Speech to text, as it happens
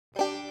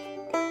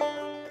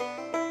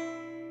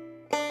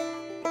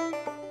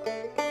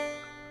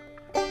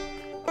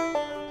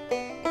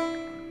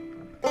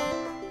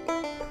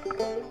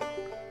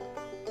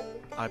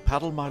I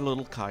paddle my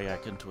little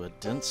kayak into a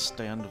dense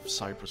stand of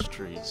cypress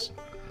trees.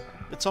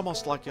 It's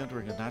almost like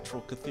entering a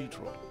natural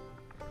cathedral.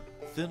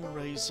 Thin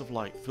rays of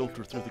light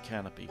filter through the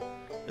canopy,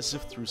 as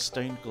if through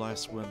stained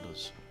glass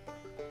windows.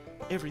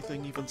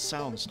 Everything even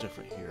sounds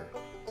different here.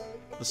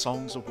 The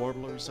songs of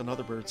warblers and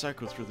other birds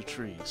echo through the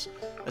trees,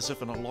 as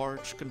if in a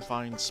large,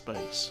 confined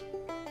space.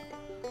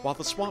 While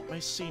the swamp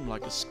may seem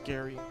like a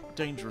scary,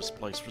 dangerous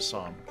place for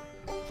some,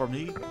 for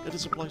me, it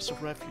is a place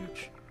of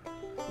refuge,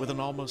 with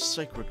an almost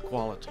sacred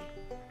quality.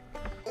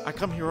 I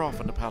come here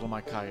often to paddle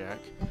my kayak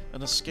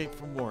and escape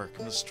from work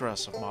and the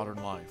stress of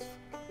modern life.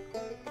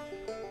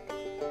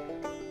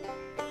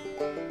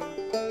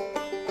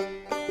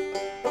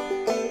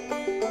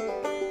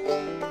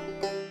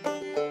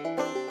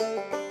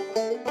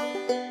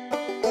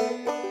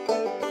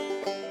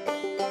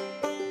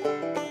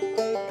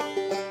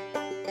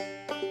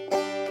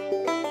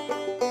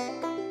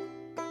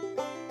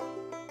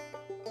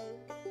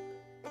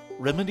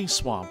 Rimini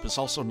Swamp is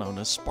also known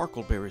as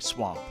Sparkleberry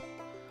Swamp,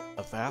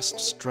 a vast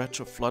stretch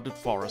of flooded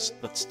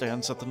forest that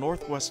stands at the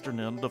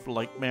northwestern end of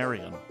Lake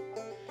Marion.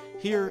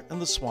 Here in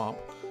the swamp,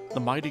 the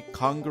mighty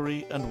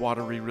Congaree and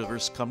Wateree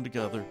rivers come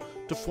together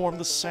to form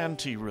the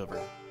Santee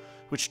River,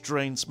 which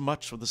drains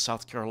much of the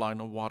South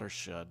Carolina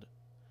watershed.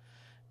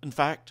 In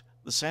fact,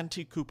 the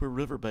Santee Cooper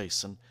River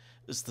Basin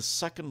is the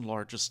second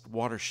largest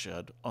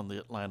watershed on the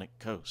Atlantic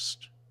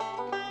coast.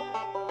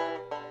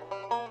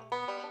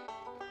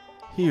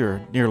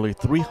 Here, nearly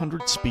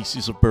 300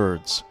 species of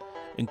birds,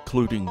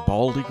 including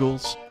bald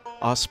eagles,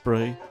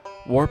 osprey,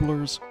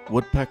 warblers,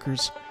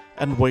 woodpeckers,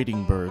 and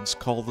wading birds,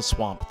 call the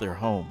swamp their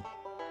home.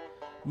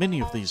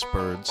 Many of these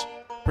birds,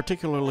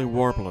 particularly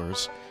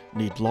warblers,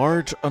 need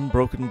large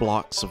unbroken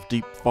blocks of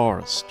deep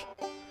forest.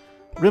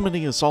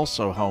 Rimini is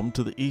also home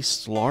to the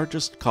East's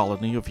largest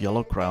colony of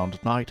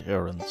yellow-crowned night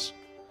herons.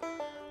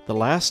 The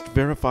last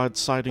verified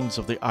sightings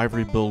of the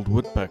ivory-billed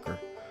woodpecker,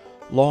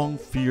 long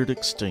feared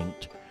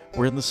extinct,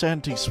 were in the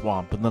Santee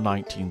Swamp in the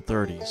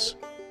 1930s.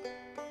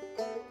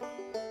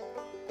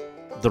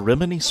 The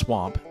Rimini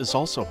Swamp is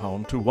also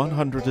home to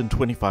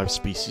 125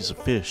 species of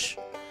fish,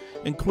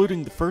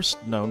 including the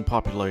first known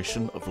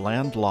population of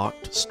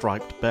landlocked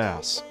striped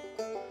bass.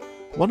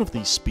 One of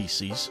these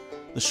species,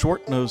 the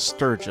short-nosed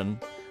sturgeon,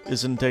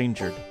 is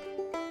endangered.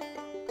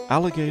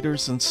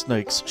 Alligators and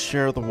snakes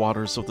share the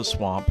waters of the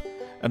swamp,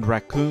 and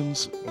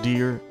raccoons,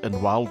 deer,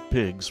 and wild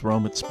pigs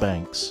roam its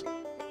banks.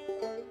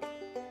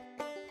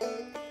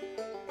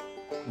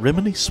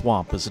 Rimini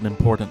Swamp is an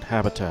important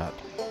habitat.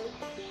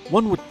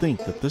 One would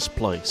think that this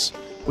place,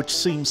 which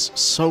seems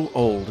so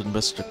old and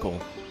mystical,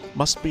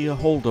 must be a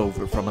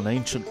holdover from an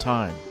ancient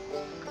time.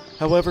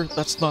 However,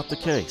 that's not the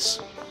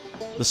case.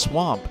 The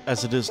swamp,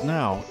 as it is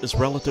now, is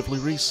relatively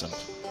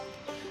recent.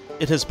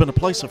 It has been a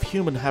place of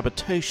human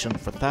habitation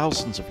for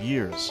thousands of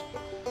years.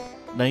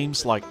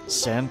 Names like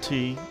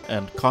Santee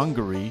and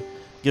Congaree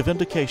give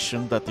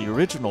indication that the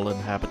original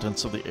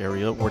inhabitants of the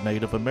area were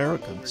Native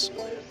Americans.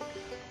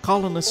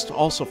 Colonists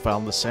also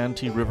found the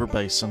Santee River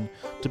Basin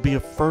to be a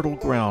fertile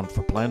ground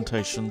for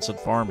plantations and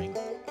farming.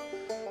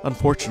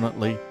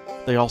 Unfortunately,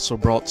 they also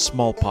brought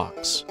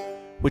smallpox,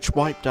 which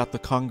wiped out the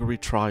Congaree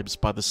tribes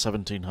by the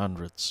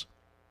 1700s.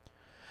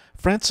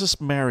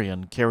 Francis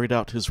Marion carried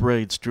out his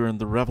raids during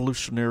the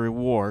Revolutionary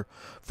War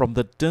from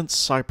the dense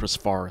cypress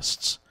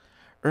forests,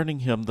 earning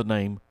him the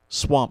name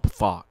Swamp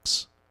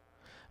Fox.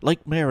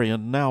 Lake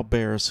Marion now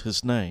bears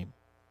his name.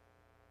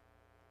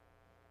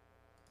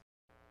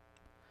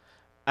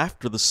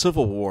 After the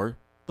Civil War,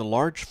 the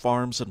large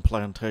farms and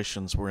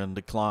plantations were in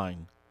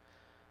decline.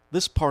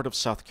 This part of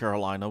South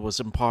Carolina was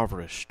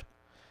impoverished.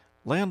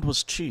 Land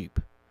was cheap.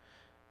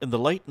 In the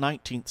late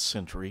 19th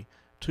century,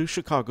 two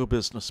Chicago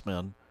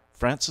businessmen,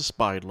 Francis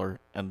Beidler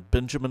and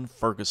Benjamin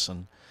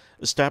Ferguson,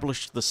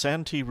 established the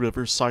Santee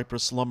River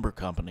Cypress Lumber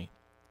Company.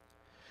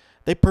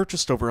 They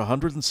purchased over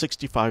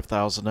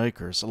 165,000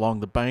 acres along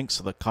the banks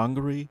of the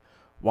Congaree,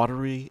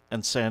 Wateree,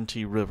 and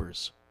Santee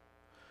rivers.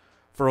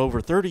 For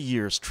over 30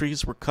 years,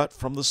 trees were cut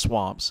from the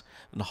swamps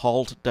and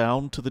hauled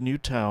down to the new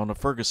town of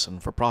Ferguson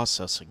for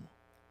processing.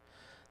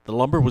 The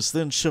lumber was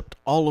then shipped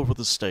all over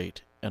the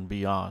state and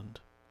beyond.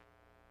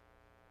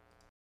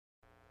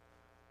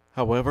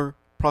 However,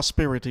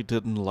 prosperity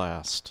didn't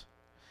last.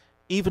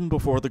 Even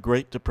before the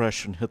Great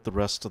Depression hit the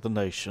rest of the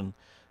nation,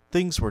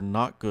 things were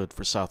not good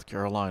for South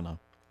Carolina.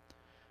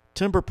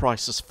 Timber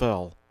prices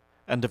fell,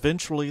 and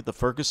eventually the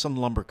Ferguson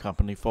Lumber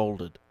Company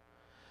folded.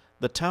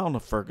 The town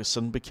of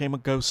Ferguson became a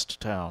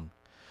ghost town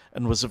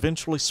and was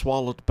eventually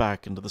swallowed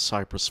back into the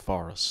cypress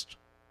forest.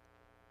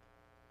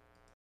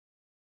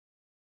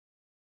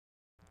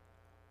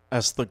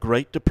 As the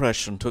Great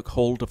Depression took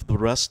hold of the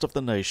rest of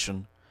the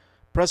nation,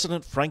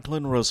 President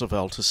Franklin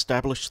Roosevelt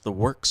established the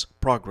Works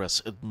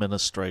Progress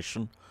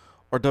Administration,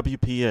 or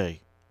WPA.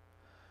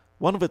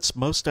 One of its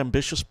most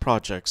ambitious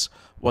projects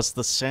was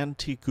the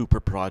Santee Cooper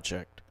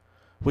project,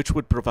 which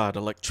would provide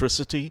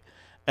electricity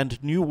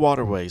and new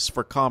waterways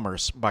for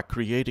commerce by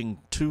creating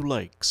two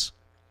lakes,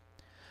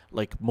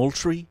 Lake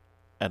Moultrie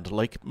and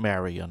Lake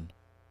Marion.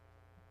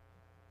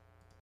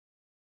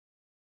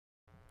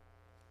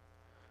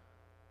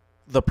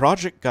 The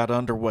project got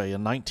underway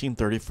in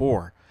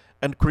 1934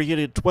 and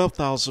created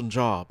 12,000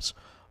 jobs,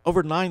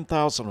 over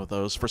 9,000 of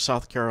those for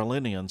South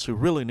Carolinians who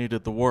really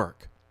needed the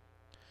work.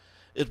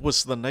 It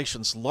was the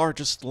nation's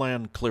largest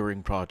land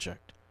clearing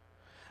project.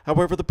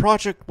 However, the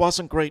project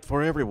wasn't great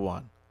for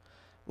everyone.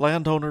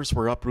 Landowners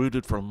were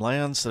uprooted from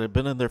lands that had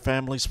been in their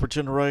families for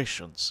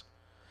generations.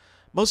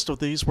 Most of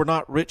these were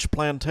not rich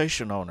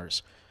plantation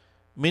owners.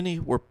 Many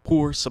were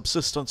poor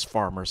subsistence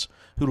farmers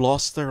who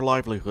lost their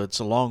livelihoods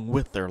along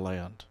with their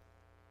land.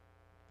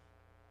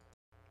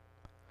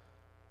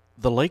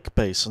 The lake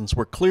basins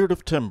were cleared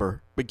of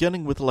timber,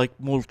 beginning with Lake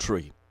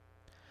Moultrie.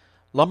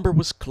 Lumber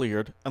was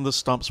cleared and the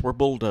stumps were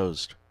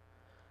bulldozed.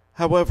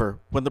 However,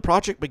 when the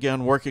project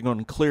began working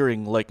on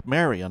clearing Lake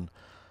Marion,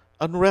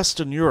 unrest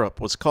in Europe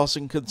was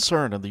causing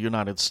concern in the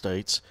United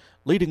States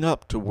leading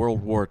up to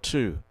World War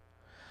II.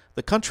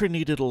 The country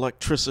needed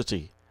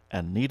electricity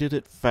and needed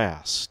it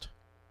fast.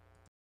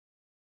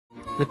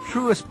 The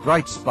truest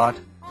bright spot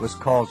was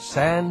called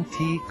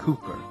Santee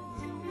Cooper.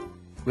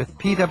 With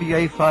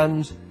PWA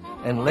funds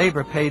and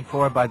labor paid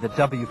for by the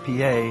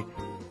WPA,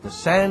 the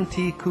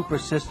Santee Cooper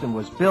system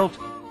was built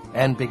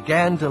and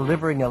began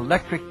delivering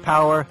electric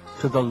power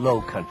to the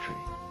low country.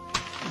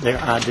 Their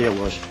idea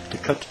was to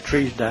cut the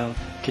trees down,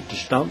 get the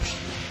stumps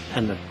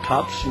and the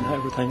tops and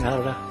everything out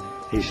of there.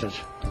 He says,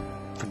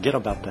 forget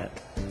about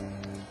that.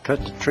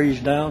 Cut the trees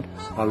down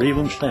or leave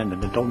them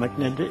standing. It don't make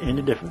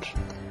any difference.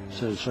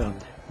 Says,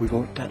 we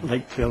want that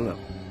lake filled up.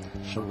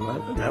 So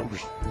that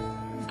was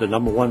the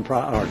number one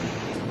priority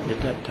at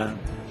that time.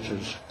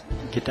 Says,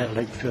 get that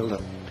lake filled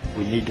up.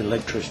 We need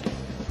electricity.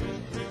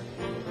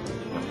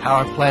 The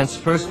power plant's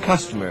first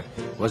customer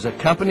was a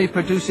company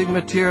producing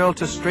material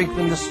to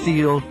strengthen the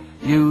steel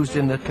used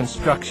in the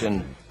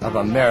construction of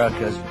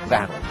America's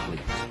battle fleet.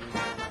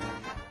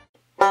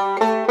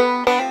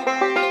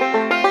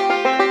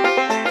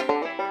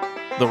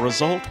 The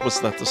result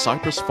was that the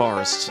cypress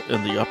forests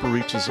in the upper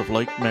reaches of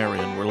Lake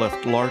Marion were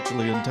left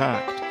largely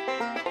intact.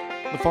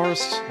 The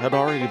forests had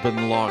already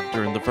been logged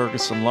during the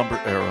Ferguson lumber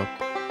era,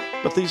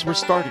 but these were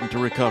starting to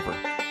recover.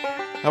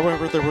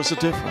 However, there was a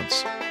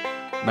difference.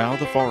 Now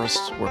the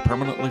forests were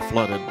permanently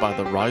flooded by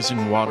the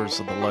rising waters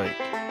of the lake.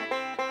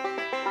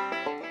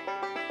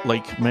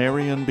 Lake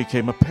Marion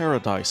became a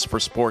paradise for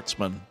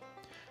sportsmen.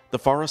 The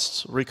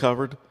forests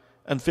recovered,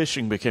 and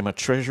fishing became a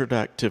treasured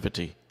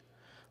activity.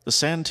 The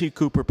Santee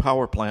Cooper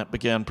power plant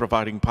began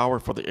providing power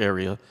for the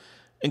area,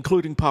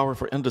 including power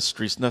for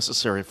industries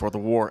necessary for the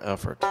war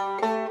effort.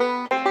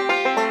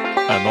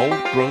 An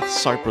old-growth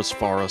cypress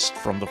forest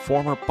from the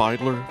former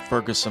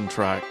Beidler-Ferguson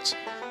tracts,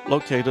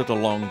 located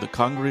along the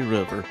Congaree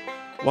River,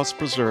 was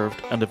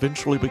preserved and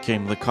eventually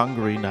became the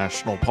Congaree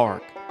National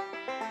Park.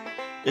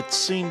 It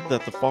seemed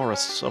that the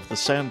forests of the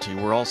Santee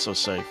were also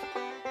safe,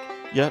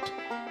 yet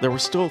there were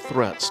still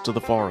threats to the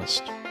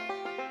forest.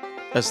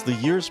 As the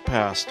years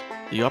passed,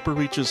 the upper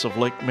reaches of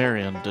Lake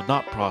Marion did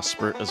not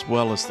prosper as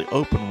well as the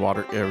open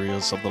water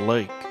areas of the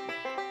lake.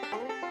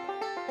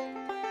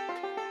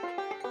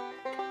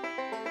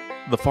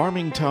 The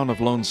farming town of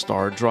Lone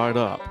Star dried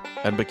up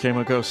and became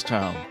a ghost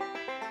town.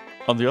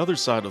 On the other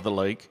side of the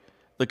lake,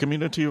 the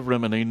community of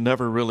Rimini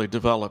never really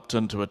developed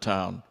into a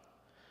town.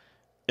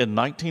 In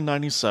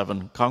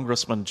 1997,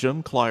 Congressman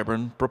Jim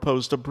Clyburn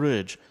proposed a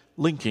bridge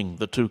linking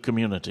the two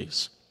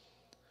communities.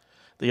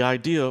 The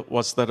idea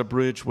was that a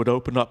bridge would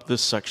open up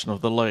this section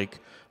of the lake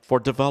for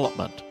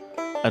development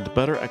and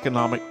better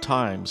economic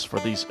times for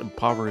these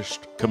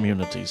impoverished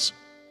communities.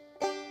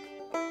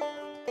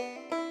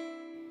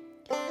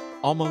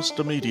 Almost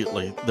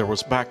immediately, there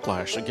was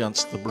backlash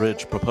against the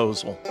bridge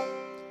proposal.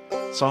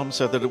 Some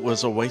said that it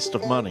was a waste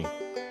of money.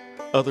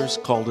 Others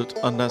called it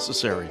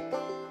unnecessary,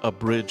 a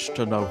bridge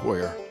to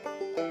nowhere.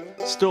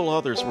 Still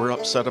others were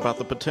upset about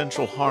the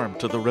potential harm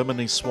to the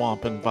Rimini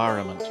swamp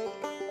environment.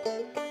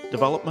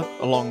 Development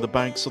along the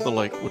banks of the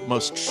lake would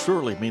most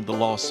surely mean the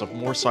loss of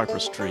more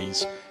cypress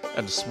trees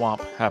and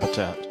swamp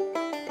habitat.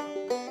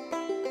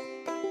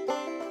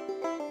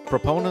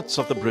 Proponents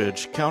of the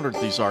bridge countered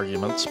these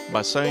arguments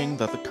by saying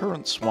that the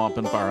current swamp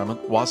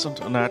environment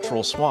wasn't a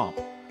natural swamp,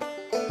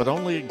 but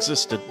only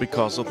existed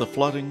because of the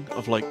flooding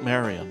of Lake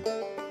Marion.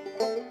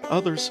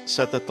 Others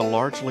said that the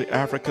largely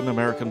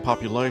African-American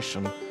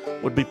population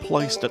would be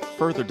placed at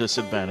further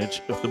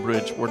disadvantage if the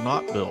bridge were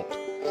not built,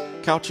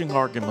 couching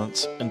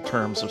arguments in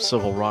terms of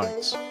civil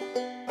rights.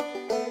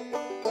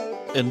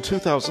 In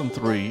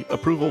 2003,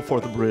 approval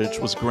for the bridge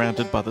was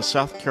granted by the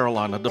South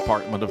Carolina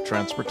Department of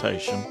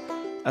Transportation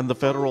and the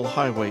Federal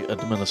Highway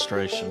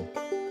Administration.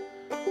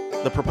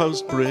 The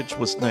proposed bridge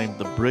was named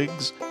the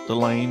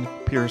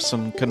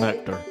Briggs-DeLaine-Pearson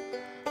Connector,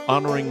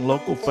 honoring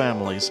local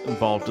families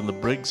involved in the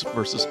Briggs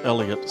v.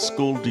 Elliott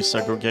school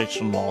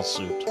desegregation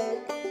lawsuit.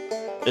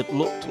 It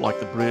looked like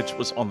the bridge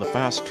was on the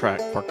fast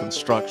track for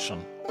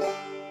construction.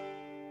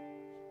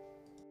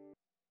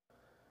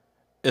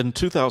 In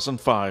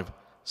 2005,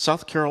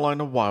 South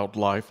Carolina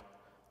Wildlife,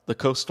 the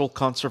Coastal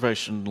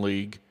Conservation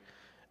League,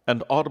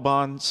 and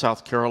Audubon,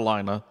 South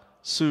Carolina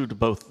sued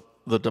both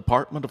the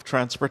Department of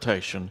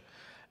Transportation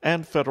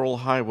and Federal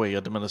Highway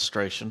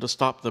Administration to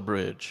stop the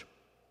bridge.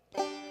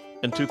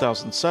 In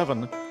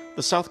 2007,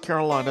 the South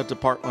Carolina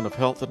Department of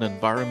Health and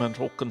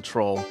Environmental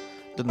Control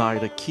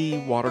denied a key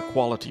water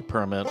quality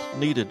permit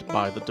needed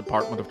by the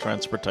Department of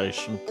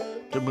Transportation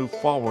to move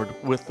forward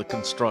with the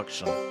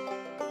construction.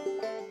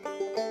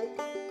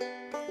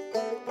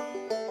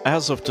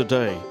 As of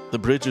today, the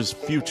bridge's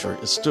future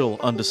is still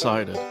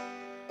undecided.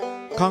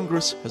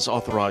 Congress has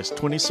authorized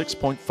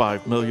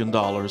 $26.5 million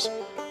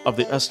of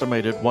the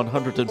estimated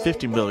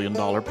 $150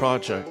 million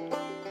project.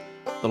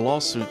 The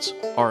lawsuits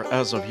are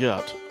as of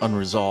yet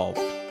unresolved.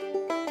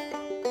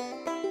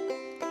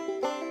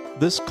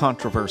 This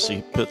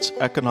controversy pits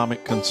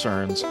economic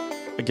concerns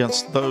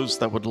against those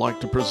that would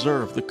like to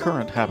preserve the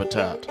current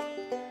habitat.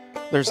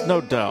 There's no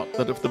doubt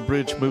that if the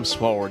bridge moves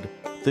forward,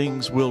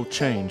 things will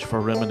change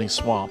for Rimini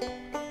Swamp.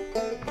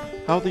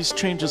 How these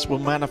changes will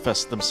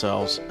manifest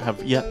themselves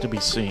have yet to be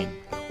seen.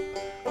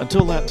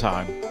 Until that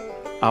time,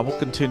 I will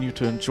continue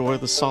to enjoy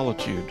the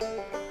solitude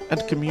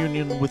and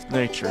communion with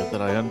nature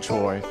that I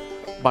enjoy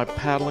by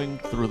paddling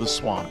through the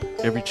swamp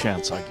every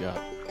chance I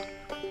get.